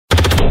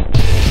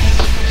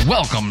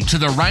Welcome to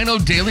the Rhino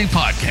Daily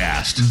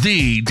Podcast,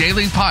 the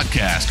daily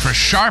podcast for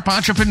sharp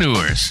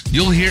entrepreneurs.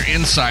 You'll hear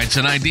insights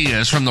and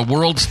ideas from the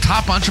world's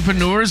top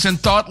entrepreneurs and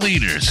thought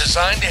leaders,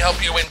 designed to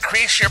help you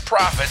increase your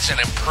profits and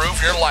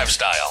improve your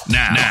lifestyle.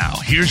 Now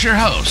here's your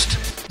host,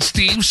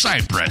 Steve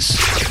Cypress.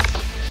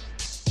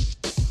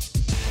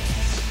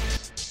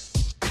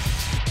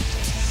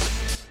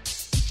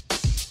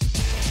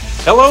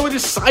 Hello, it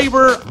is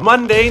Cyber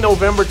Monday,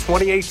 November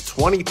 28th,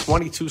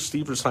 2022.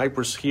 Steve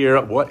Cypress here.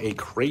 What a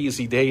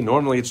crazy day.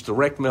 Normally it's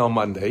Direct Mail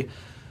Monday,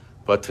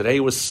 but today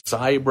was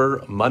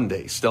Cyber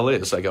Monday. Still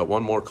is. I got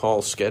one more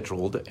call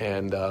scheduled,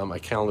 and my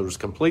calendar was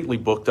completely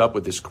booked up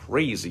with this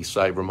crazy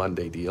Cyber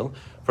Monday deal.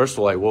 First of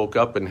all, I woke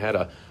up and had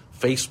a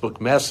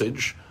Facebook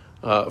message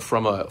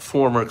from a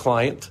former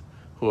client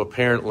who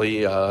apparently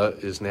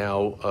is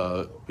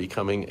now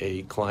becoming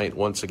a client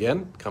once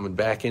again, coming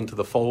back into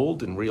the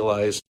fold and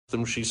realized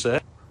them, she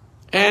said.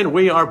 And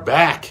we are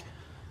back.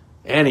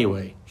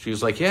 Anyway, she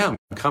was like, yeah, I'm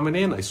coming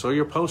in. I saw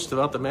your post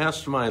about the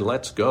mastermind.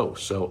 Let's go.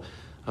 So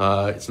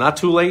it's not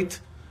too late.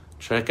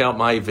 Check out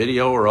my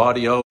video or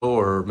audio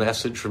or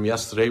message from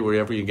yesterday,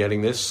 wherever you're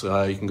getting this.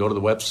 You can go to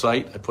the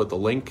website. I put the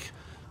link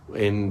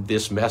in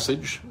this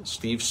message,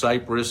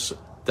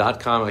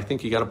 stevecypress.com. I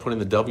think you got to put in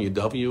the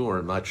WW, or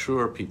I'm not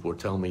sure. People were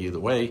telling me either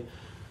way.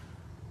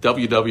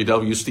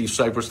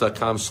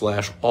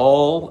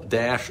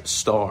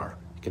 www.stevecypress.com/all-star.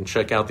 You can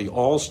check out the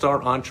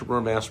All-Star Entrepreneur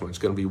Mastermind. It's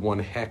going to be one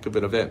heck of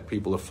an event.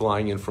 People are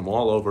flying in from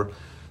all over.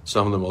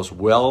 Some of the most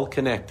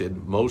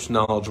well-connected, most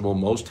knowledgeable,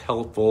 most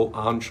helpful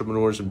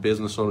entrepreneurs and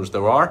business owners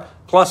there are,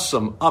 plus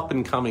some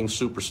up-and-coming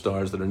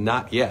superstars that are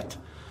not yet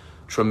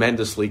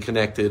tremendously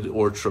connected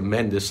or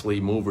tremendously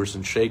movers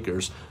and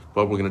shakers,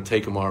 but we're going to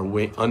take them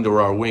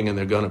under our wing, and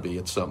they're going to be.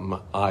 It's something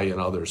I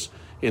and others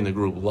in the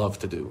group love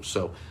to do.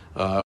 So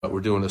we're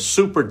doing a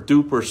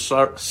super-duper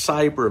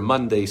Cyber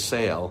Monday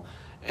sale.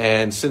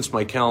 And since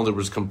my calendar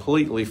was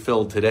completely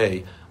filled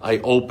today, I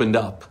opened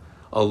up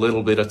a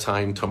little bit of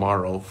time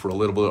tomorrow for a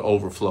little bit of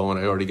overflow, and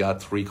I already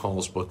got 3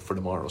 calls booked for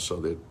tomorrow. So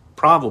that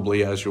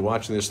probably, as you're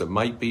watching this, there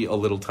might be a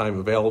little time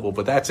available,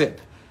 but that's it.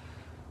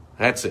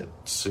 That's it.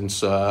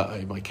 Since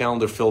my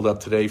calendar filled up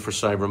today for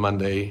Cyber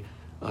Monday,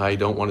 I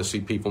don't want to see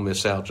people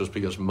miss out just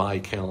because my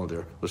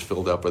calendar was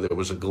filled up or there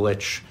was a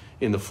glitch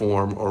in the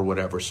form or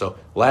whatever. So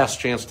last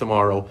chance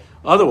tomorrow.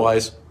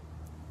 Otherwise,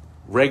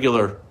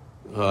 regular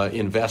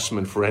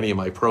investment for any of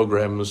my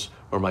programs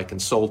or my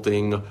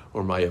consulting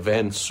or my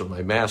events or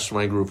my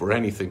mastermind group or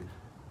anything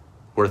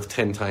worth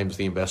 10 times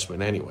the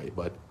investment anyway,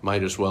 but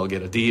might as well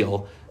get a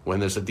deal when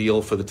there's a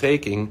deal for the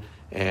taking.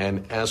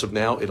 And as of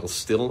now, it'll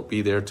still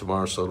be there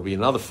tomorrow, so it'll be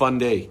another fun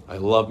day. I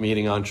love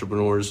meeting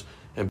entrepreneurs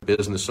and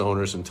business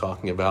owners and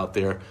talking about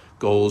their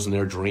goals and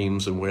their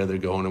dreams and where they're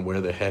going and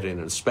where they're heading,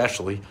 and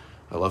especially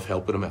I love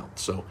helping them out.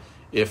 So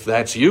if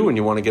that's you and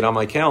you want to get on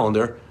my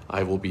calendar,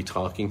 I will be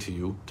talking to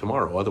you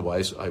tomorrow.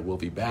 Otherwise, I will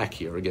be back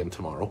here again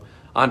tomorrow.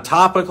 On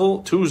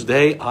Topical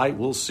Tuesday, I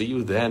will see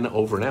you then.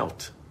 Over and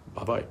out.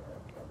 Bye-bye.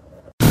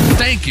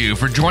 Thank you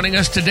for joining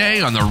us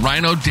today on the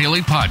Rhino Daily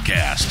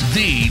Podcast,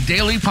 the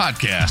daily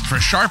podcast for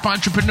sharp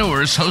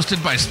entrepreneurs,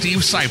 hosted by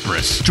Steve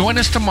Cypress. Join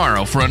us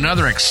tomorrow for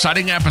another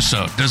exciting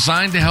episode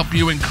designed to help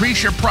you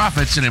increase your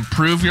profits and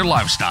improve your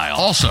lifestyle.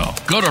 Also,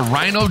 go to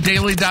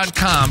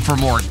rhinodaily.com for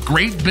more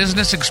great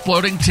business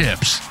exploding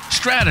tips,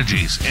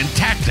 strategies, and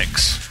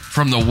tactics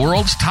from the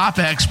world's top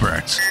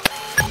experts.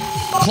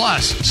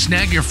 Plus,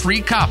 snag your free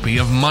copy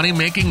of Money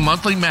Making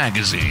Monthly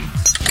magazine.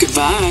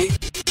 Goodbye.